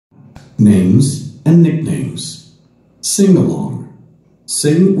names and nicknames. Sing along.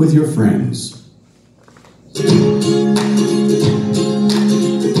 Sing with your friends.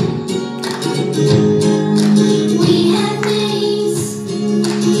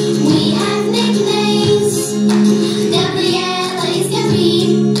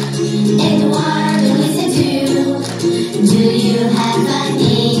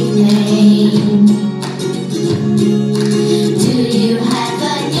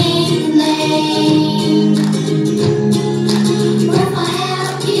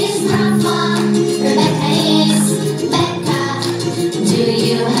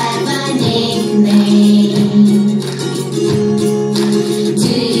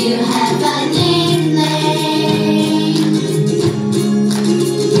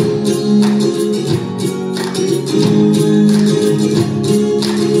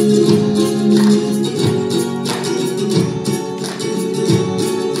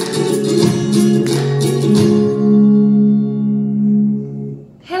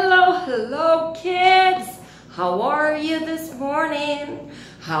 Hello kids, how are you this morning?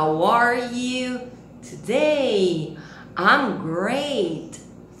 How are you today? I'm great,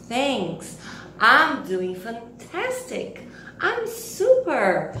 thanks. I'm doing fantastic. I'm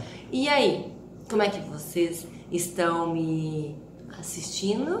super. E aí, como é que vocês estão me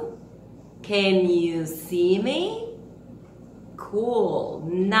assistindo? Can you see me? Cool,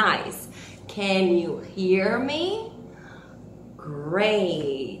 nice. Can you hear me?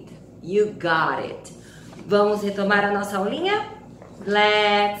 Great, you got it. Vamos retomar a nossa aulinha?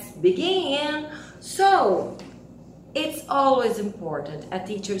 Let's begin. So, it's always important. A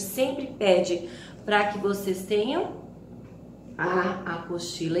teacher sempre pede para que vocês tenham a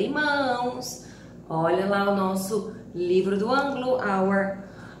apostila em mãos. Olha lá o nosso livro do ângulo. Our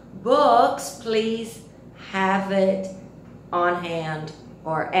books, please have it on hand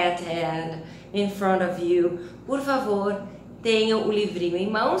or at hand, in front of you. Por favor, tenham o livrinho em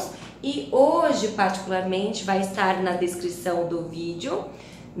mãos. E hoje, particularmente, vai estar na descrição do vídeo,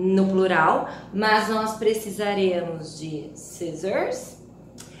 no plural, mas nós precisaremos de scissors,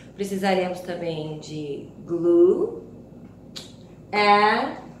 precisaremos também de glue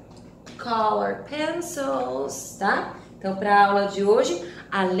and colored pencils, tá? Então, para a aula de hoje,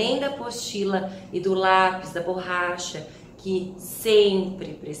 além da apostila e do lápis, da borracha, que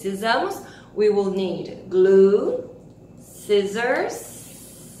sempre precisamos, we will need glue, scissors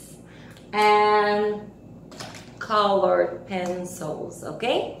and colored pencils,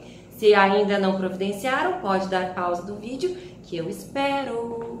 ok? Se ainda não providenciaram, pode dar pausa do vídeo que eu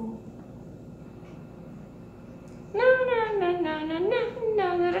espero.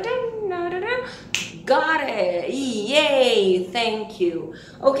 Got it! Yay! Thank you!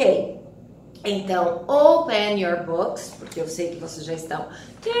 Ok, então open your books, porque eu sei que vocês já estão.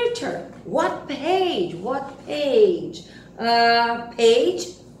 Teacher, what page? What page?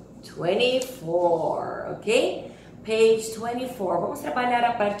 Page 24, ok? Page 24. Vamos trabalhar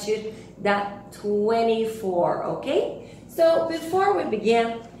a partir da 24, ok? So, before we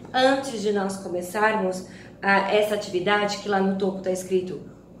begin, antes de nós começarmos essa atividade, que lá no topo está escrito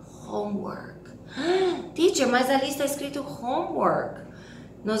homework. Teacher, mas ali está escrito homework.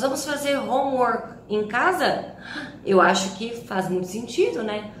 Nós vamos fazer homework em casa? Eu acho que faz muito sentido,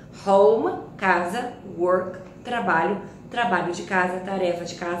 né? Home, casa, work, trabalho, trabalho de casa, tarefa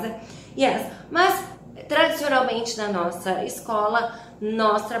de casa. Yes, mas tradicionalmente na nossa escola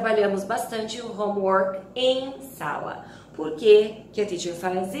nós trabalhamos bastante o homework em sala. Por que a teacher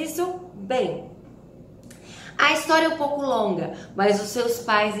faz isso? Bem, a história é um pouco longa, mas os seus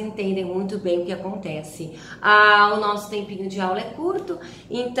pais entendem muito bem o que acontece. O nosso tempinho de aula é curto,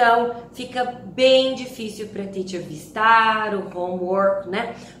 então fica bem difícil para a teacher vistar o homework,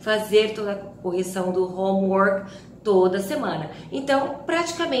 né? Fazer toda a correção do homework toda semana. Então,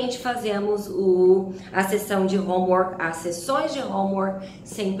 praticamente fazemos a sessão de homework, as sessões de homework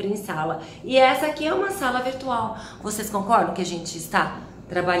sempre em sala. E essa aqui é uma sala virtual. Vocês concordam que a gente está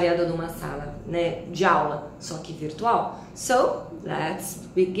trabalhando numa sala, né, de aula, só que virtual? So, let's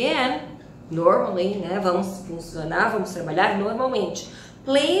begin. Normally, né, vamos trabalhar normalmente.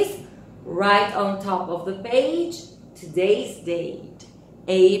 Please write on top of the page today's date,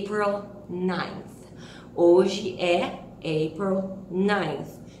 April 9th. Hoje é April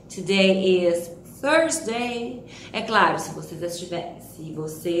 9th. Today is Thursday. É claro, se vocês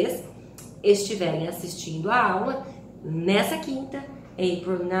estiverem assistindo a aula nessa quinta,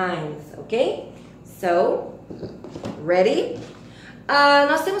 April 9th, ok? So, ready?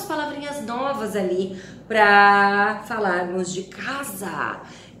 Nós temos palavrinhas novas ali para falarmos de casa.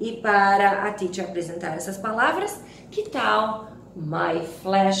 E para a teacher apresentar essas palavras, que tal My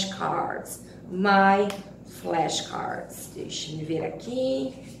flashcards. My flashcards. Deixa eu ver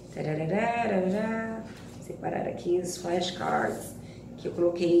aqui. Tararara. Separar aqui os flashcards. Que eu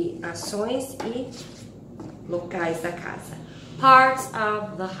coloquei ações e locais da casa. Parts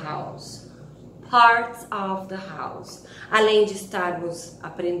of the house. Parts of the house. Além de estarmos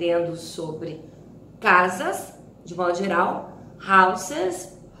aprendendo sobre casas, de modo geral,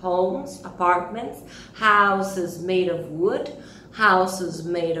 houses, homes, apartments, houses made of wood, houses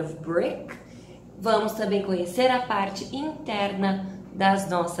made of brick. Vamos também conhecer a parte interna das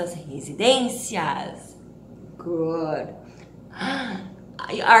nossas residências. Good.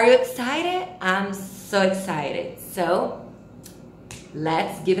 Are you excited? I'm so excited. So,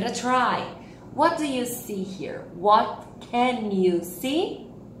 let's give it a try. What do you see here? What can you see?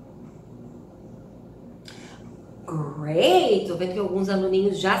 Great! Tô vendo que alguns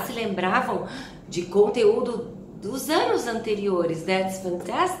aluninhos já se lembravam de conteúdo dos anos anteriores. That's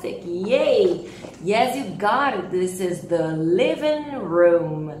fantastic! Yay! Yes, you got it. This is the living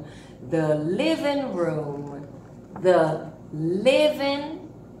room. The living room. The living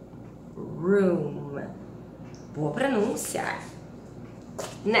room. Boa pronúncia.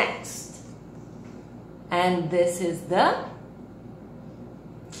 Next. And this is the...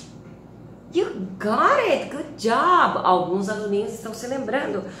 You got it! Good job! Alguns aluninhos estão se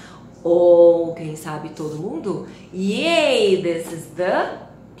lembrando. Ou, quem sabe, todo mundo? Yay! This is the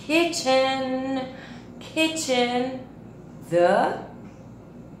kitchen. Kitchen. The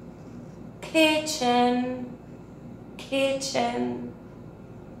kitchen. Kitchen.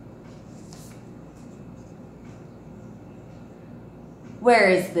 Where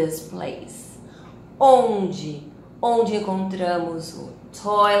is this place? Onde encontramos o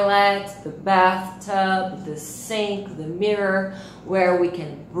toilet, the bathtub, the sink, the mirror, where we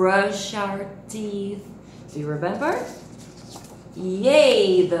can brush our teeth. Do you remember?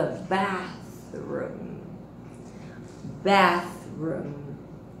 Yay, the bathroom. Bathroom.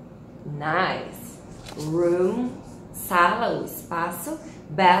 Nice. Room, sala, o espaço.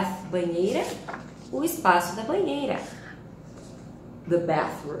 Bath, banheira, o espaço da banheira. The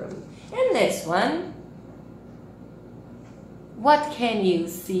bathroom. And this one, what can you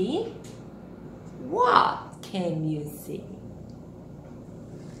see? What can you see?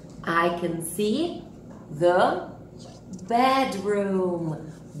 I can see the bedroom.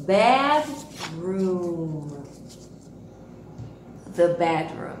 Bedroom. The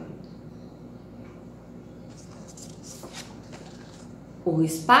bedroom. O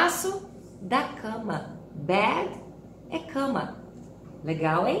espaço da cama. Bed é cama.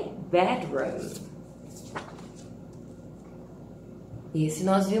 Legal, hein? Bedroom. Esse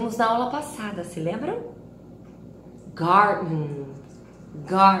nós vimos na aula passada, se lembram? Garden.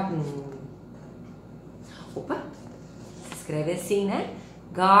 Garden. Opa! Se escreve assim, né?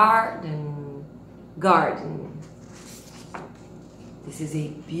 Garden. Garden. This is a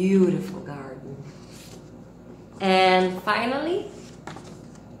beautiful garden. And finally,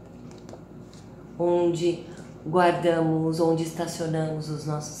 onde guardamos, onde estacionamos os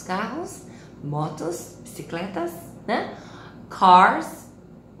nossos carros, motos, bicicletas, né? Cars,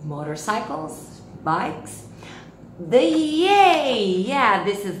 motorcycles, bikes. Yay! Yeah,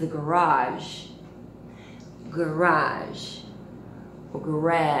 this is the garage. Garage. Or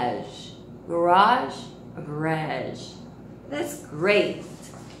garage. Garage or garage. That's great.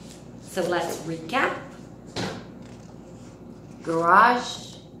 So let's recap.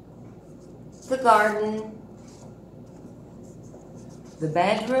 Garage, the garden, the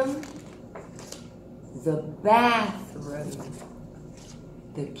bedroom, the bathroom,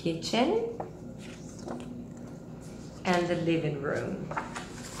 the kitchen, and the living room.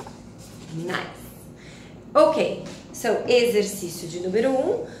 Nice. Ok, so exercício de número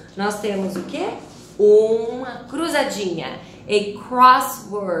 1, nós temos o quê? Uma cruzadinha, a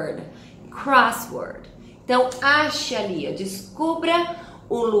crossword, crossword. Então, ache ali, descubra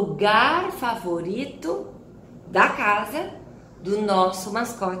o lugar favorito da casa do nosso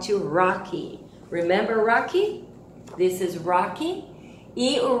mascote Rocky. Remember Rocky? This is Rocky.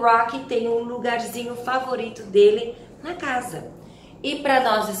 E o Rocky tem um lugarzinho favorito dele na casa. E para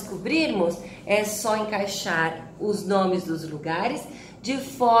nós descobrirmos, é só encaixar os nomes dos lugares de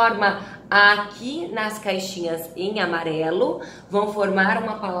forma aqui nas caixinhas em amarelo vão formar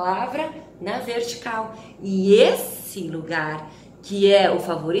uma palavra na vertical. E esse lugar, que é o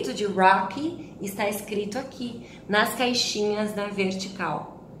favorito de Rocky, está escrito aqui nas caixinhas na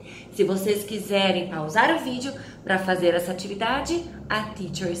vertical. Se vocês quiserem pausar o vídeo para fazer essa atividade, a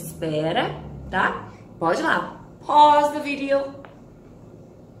teacher espera, tá? Pode ir lá. Pause the video.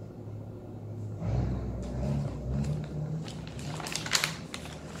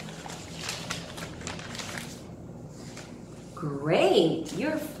 Great,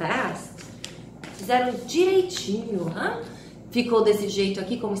 you're fast. Fizeram direitinho, huh? Ficou desse jeito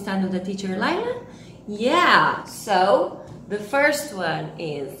aqui como está no da Teacher Laila? Yeah, so the first one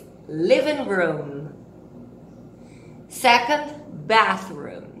is living room. Second,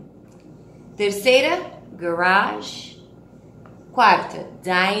 bathroom. Terceira, garage. Quarta,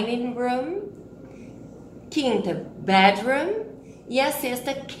 dining room. Quinta, bedroom. E a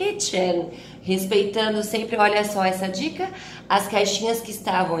sexta, kitchen. Respeitando sempre, olha só essa dica, as caixinhas que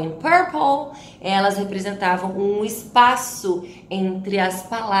estavam em purple, elas representavam um espaço entre as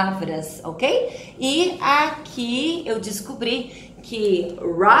palavras, ok? E aqui eu descobri que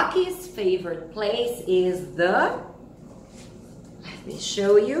Rocky's favorite place is the... Let me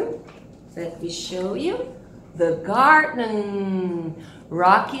show you. The garden.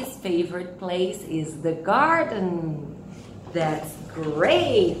 Rocky's favorite place is the garden. That's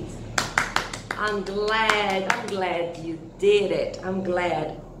great. I'm glad you did it. I'm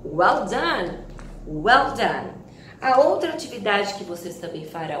glad. Well done. Well done. A outra atividade que vocês também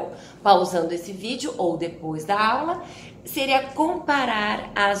farão pausando esse vídeo ou depois da aula seria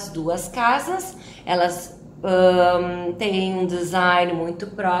comparar as duas casas. Elas têm um design muito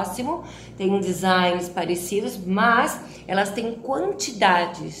próximo, têm designs parecidos, mas elas têm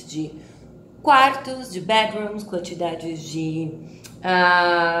quantidades de quartos, de bedrooms, quantidades de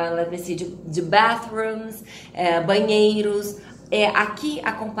de bathrooms, banheiros. Aqui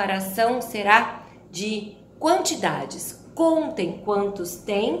a comparação será de quantidades. Contem quantos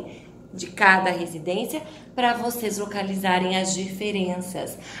tem de cada residência para vocês localizarem as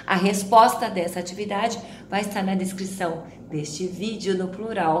diferenças. A resposta dessa atividade vai estar na descrição deste vídeo no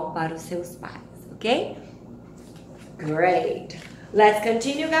plural para os seus pais, ok? Great. Let's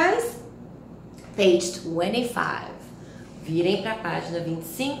continue, guys. Page 25. Virem para a página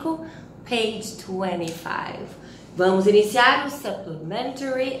 25, page 25. Vamos iniciar o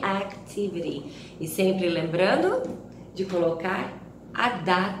Supplementary Activity. E sempre lembrando de colocar a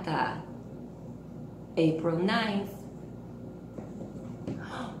data. April 9th.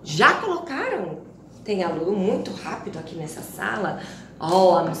 Já colocaram? Tem aluno muito rápido aqui nessa sala.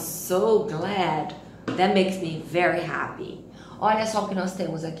 Oh, I'm so glad. That makes me very happy. Olha só o que nós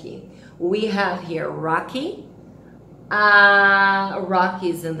temos aqui. We have here Rocky.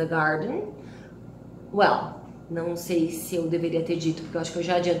 Rocky's in the garden. Well, não sei se eu deveria ter dito, porque eu acho que eu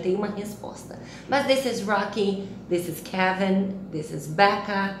já adiantei uma resposta. Mas this is Rocky, this is Kevin, this is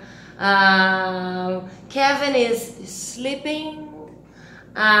Becca. Kevin is sleeping.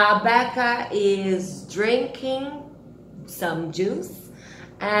 Becca is drinking some juice.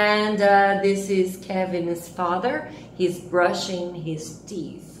 And this is Kevin's father. He's brushing his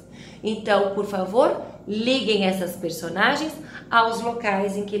teeth. Então, por favor, liguem essas personagens aos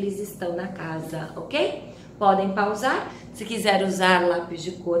locais em que eles estão na casa, ok? Podem pausar. Se quiser usar lápis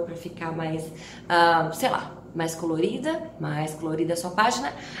de cor para ficar mais, sei lá, mais colorida a sua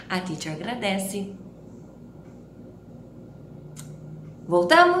página, a teacher agradece.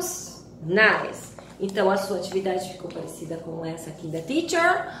 Voltamos? Nice! Então, a sua atividade ficou parecida com essa aqui da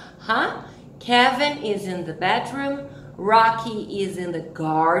teacher, huh? Kevin is in the bedroom. Rocky is in the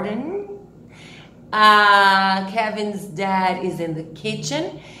garden. Kevin's dad is in the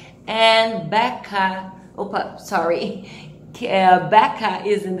kitchen. And Becca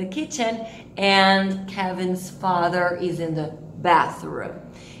is in the kitchen. And Kevin's father is in the bathroom.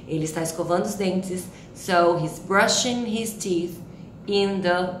 Ele está escovando os dentes, so he's brushing his teeth in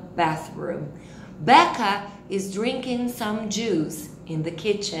the bathroom. Becca is drinking some juice in the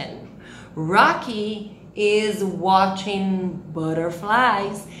kitchen. Rocky is watching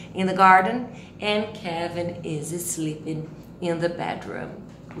butterflies in the garden, and Kevin is sleeping in the bedroom.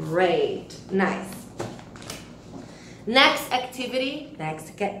 Great, nice. Next activity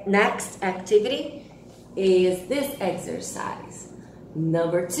is this exercise.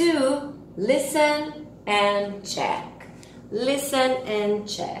 Number 2, listen and check. Listen and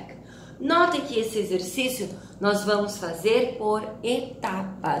check. Notem que esse exercício nós vamos fazer por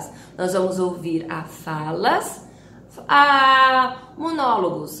etapas. Nós vamos ouvir a falas,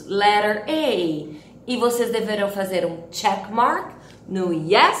 monólogos, letter A. E vocês deverão fazer um check mark no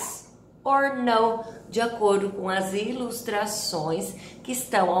yes or no, de acordo com as ilustrações que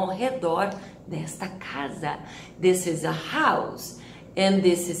estão ao redor desta casa. This is a house, and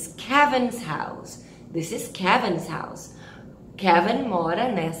this is Kevin's house. This is Kevin's house. Kevin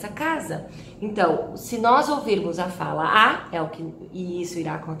mora nessa casa. Então, se nós ouvirmos a fala A, e isso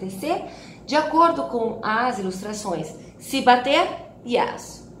irá acontecer, de acordo com as ilustrações. Se bater,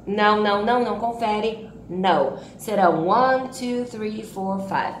 yes. Não confere, no. Serão 1, 2, 3, 4,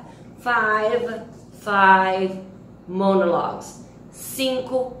 5. 5, monologues.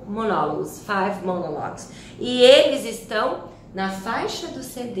 5 monólogos, 5 monologues. E eles estão na faixa do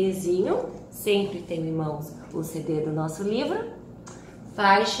CDzinho, sempre tenho em mãos o CD do nosso livro,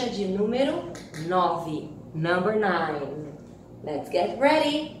 faixa de número 9, number 9. Let's get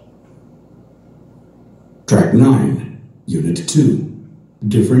ready. Track 9, Unit 2,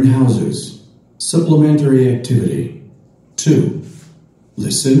 Different Houses, Supplementary Activity. 2.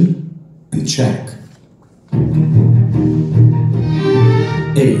 Listen and check.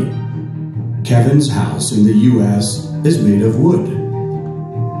 A. Kevin's house in the U.S. is made of wood.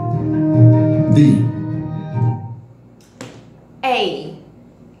 B. A.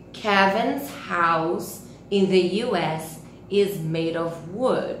 Kevin's house in the U.S. is made of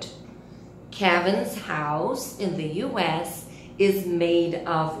wood. Kevin's house in the U.S. is made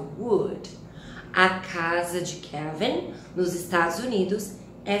of wood. A casa de Kevin nos Estados Unidos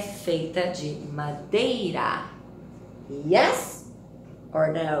é feita de madeira. Yes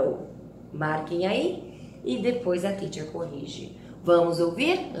or no? Marquem aí e depois a teacher corrige. Vamos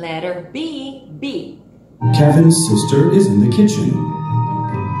ouvir? Letter B. B. Kevin's sister is in the kitchen.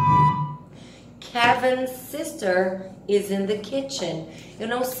 Kevin's sister is in the kitchen. Eu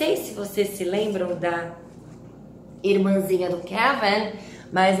não sei se vocês se lembram da irmãzinha do Kevin,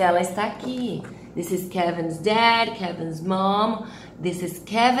 mas ela está aqui. This is Kevin's dad, Kevin's mom. This is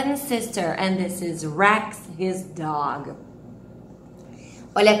Kevin's sister and this is Rex, his dog.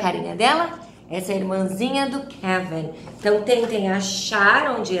 Olha a carinha dela. Essa é a irmãzinha do Kevin. Então tentem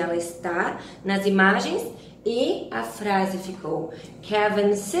achar onde ela está nas imagens e a frase ficou: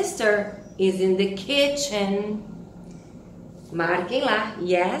 Kevin's sister is in the kitchen. Marquem lá,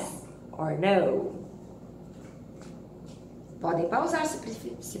 yes or no. Podem pausar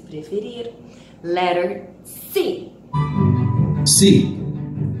se preferir. Letter C. C.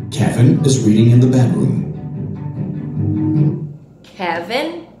 Kevin is reading in the bedroom.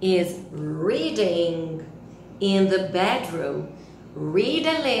 Kevin is reading in the bedroom. Read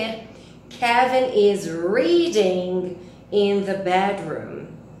and ler. Kevin is reading in the bedroom.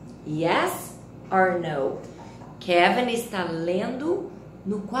 Yes or no? Kevin está lendo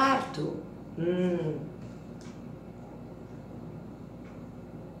no quarto.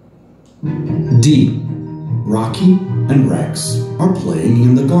 D. Rocky and Rex are playing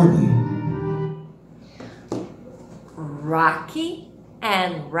in the garden. Rocky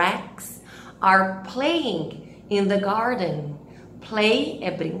and Rex are playing in the garden. Play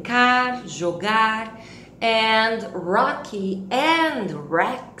é brincar, jogar. And Rocky and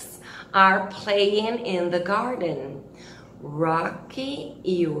Rex are playing in the garden. Rocky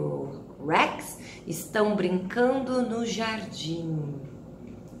e o Rex estão brincando no jardim.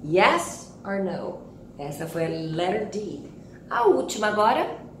 Yes or no? Essa foi a letter D. A última agora.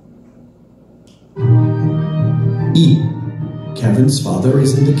 E. Kevin's father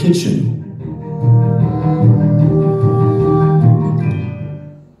is in the kitchen.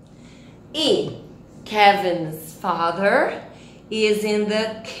 E. Kevin's father is in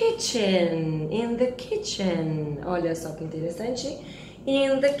the kitchen. In the kitchen. Olha só que interessante.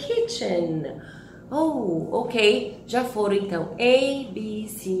 In the kitchen. Oh, ok. Já foram então A, B,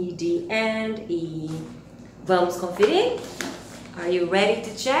 C, D and E. Vamos conferir? Are you ready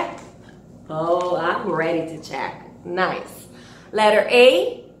to check? Oh, I'm ready to check. Nice. Letter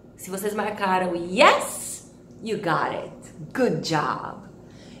A. Se vocês marcaram yes, you got it. Good job.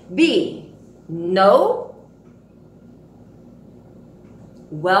 B. No.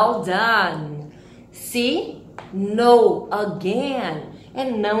 Well done. C. No again.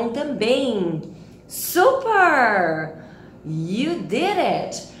 And não também. Super! You did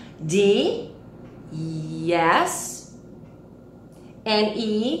it. D. Yes. And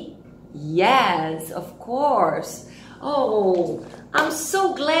E. Yes, of course. Oh, I'm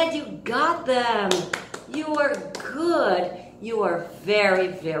so glad you got them. You are good. You are very,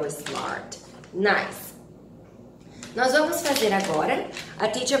 very smart. Nice. Nós vamos fazer agora, a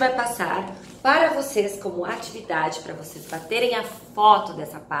teacher vai passar para vocês como atividade, para vocês baterem a foto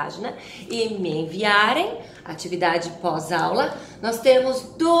dessa página e me enviarem, atividade pós-aula. Nós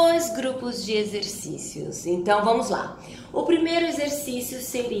temos 2 grupos de exercícios, então vamos lá. O primeiro exercício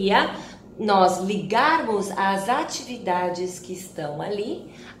seria nós ligarmos as atividades que estão ali,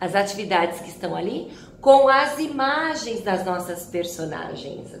 com as imagens das nossas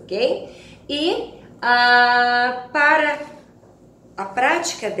personagens, ok? E para a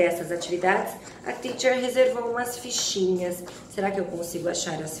prática dessas atividades, a teacher reservou umas fichinhas. Será que eu consigo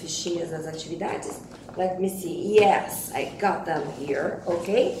achar as fichinhas das atividades? Let me see. Yes, I got them here,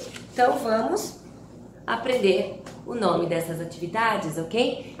 ok? Então vamos aprender o nome dessas atividades,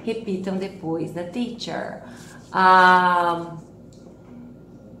 ok? Repitam depois da teacher.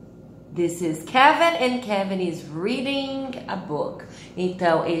 This is Kevin and Kevin is reading a book.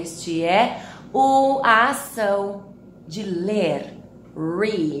 Então, este é a ação de ler.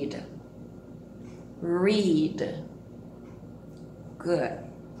 Read. Read.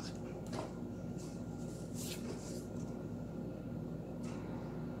 Good.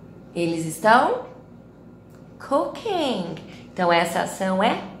 Eles estão cooking. Então, essa ação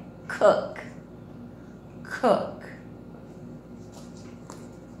é cook. Cook.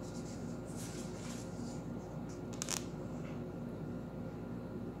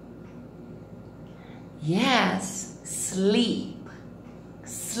 Yes, sleep.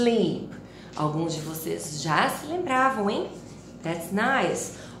 Sleep. Alguns de vocês já se lembravam, hein? That's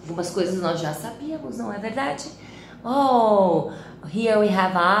nice. Algumas coisas nós já sabíamos, não é verdade? Oh, here we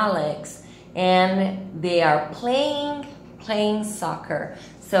have Alex and they are playing soccer.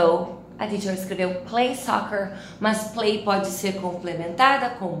 So, a teacher escreveu play soccer, mas play pode ser complementada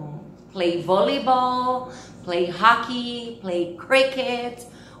com play volleyball, play hockey, play cricket,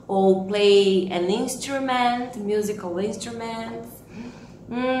 ou play an instrument, musical instrument.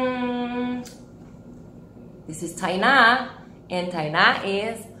 This is Tainá, and Tainá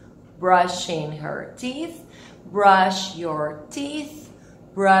is brushing her teeth. Brush your teeth,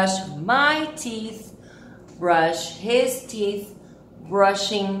 brush my teeth, brush his teeth,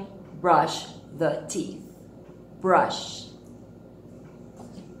 brushing, brush the teeth. Brush.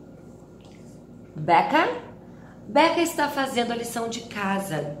 Becca está fazendo a lição de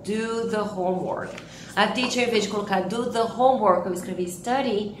casa. Do the homework. A teacher, em vez de colocar do the homework, eu escrevi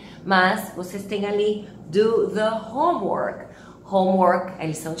study, mas vocês têm ali do the homework. Homework é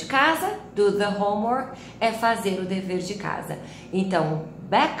lição de casa. Do the homework é fazer o dever de casa. Então,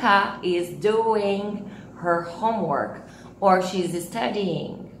 Becca is doing her homework. Or she's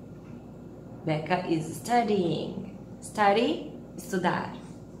studying. Becca is studying. Study, estudar.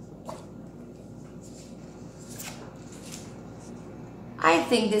 I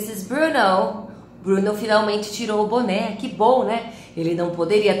think this is Bruno. Bruno finalmente tirou o boné. Que bom, né? Ele não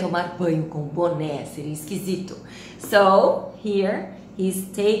poderia tomar banho com boné. Seria esquisito. So, here, he's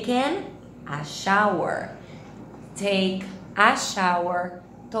taken a shower. Take a shower.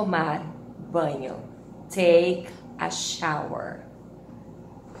 Tomar banho. Take a shower.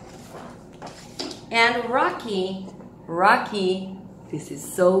 And Rocky, this is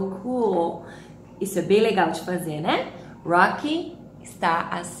so cool. Isso é bem legal de fazer, né? Rocky está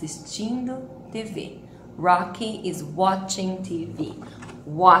assistindo TV. Rocky is watching TV.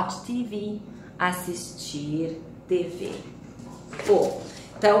 Watch TV, assistir TV. Cool.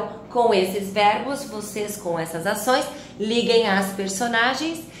 Então, com esses verbos, vocês com essas ações, liguem as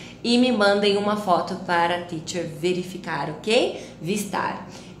personagens e me mandem uma foto para a teacher verificar, ok? Vistar.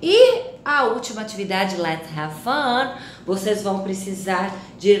 E a última atividade, Let's Have Fun, vocês vão precisar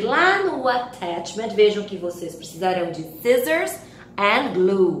de ir lá no attachment. Vejam que vocês precisarão de scissors and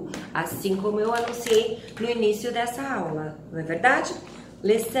glue, assim como eu anunciei no início dessa aula, não é verdade?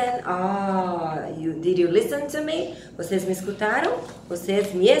 Listen, did you listen to me? Vocês me escutaram?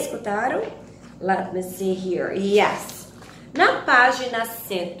 Vocês me escutaram? Let me see here, yes. Na página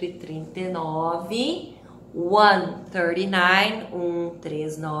 139,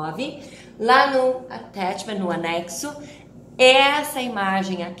 139, lá no attachment, no anexo, essa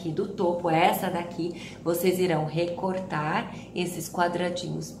imagem aqui do topo, essa daqui, vocês irão recortar esses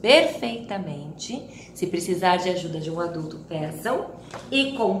quadradinhos perfeitamente. Se precisar de ajuda de um adulto, peçam.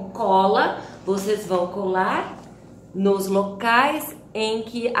 E com cola, vocês vão colar nos locais em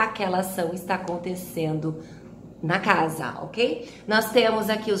que aquela ação está acontecendo na casa, ok? Nós temos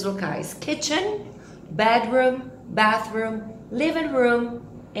aqui os locais kitchen, bedroom, bathroom, living room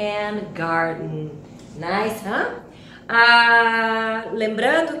and garden. Nice, huh?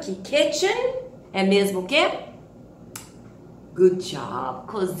 Lembrando que kitchen é mesmo o quê? Good job,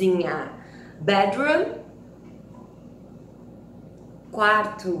 cozinha. Bedroom,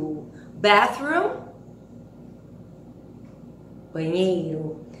 quarto. Bathroom,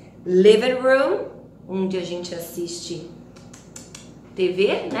 banheiro. Living room, onde a gente assiste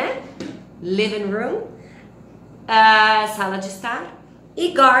TV, né? Living room, sala de estar.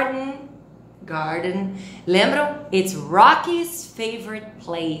 E garden. Garden. Lembram? It's Rocky's favorite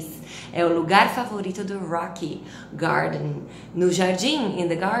place. É o lugar favorito do Rocky. Garden. No jardim, in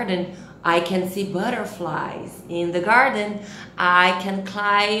the garden, I can see butterflies. In the garden, I can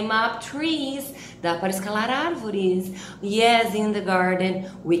climb up trees. Dá para escalar árvores. Yes, in the garden,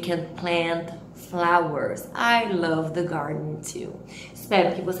 we can plant flowers. I love the garden too.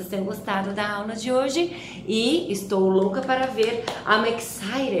 Espero que vocês tenham gostado da aula de hoje e estou louca para ver. I'm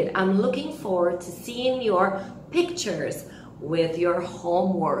excited. I'm looking forward to seeing your pictures with your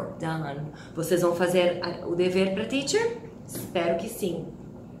homework done. Vocês vão fazer o dever para teacher? Espero que sim.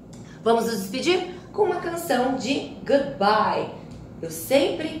 Vamos nos despedir com uma canção de goodbye. Eu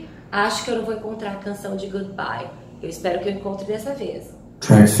sempre acho que eu não vou encontrar a canção de goodbye. Eu espero que eu encontre dessa vez.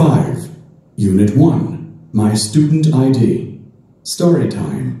 Track 5, Unit 1, My Student ID. Story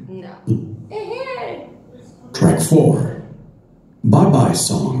time. Não. Errei. Track 4, Bye Bye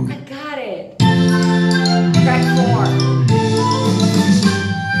Song. I got it. Track 4.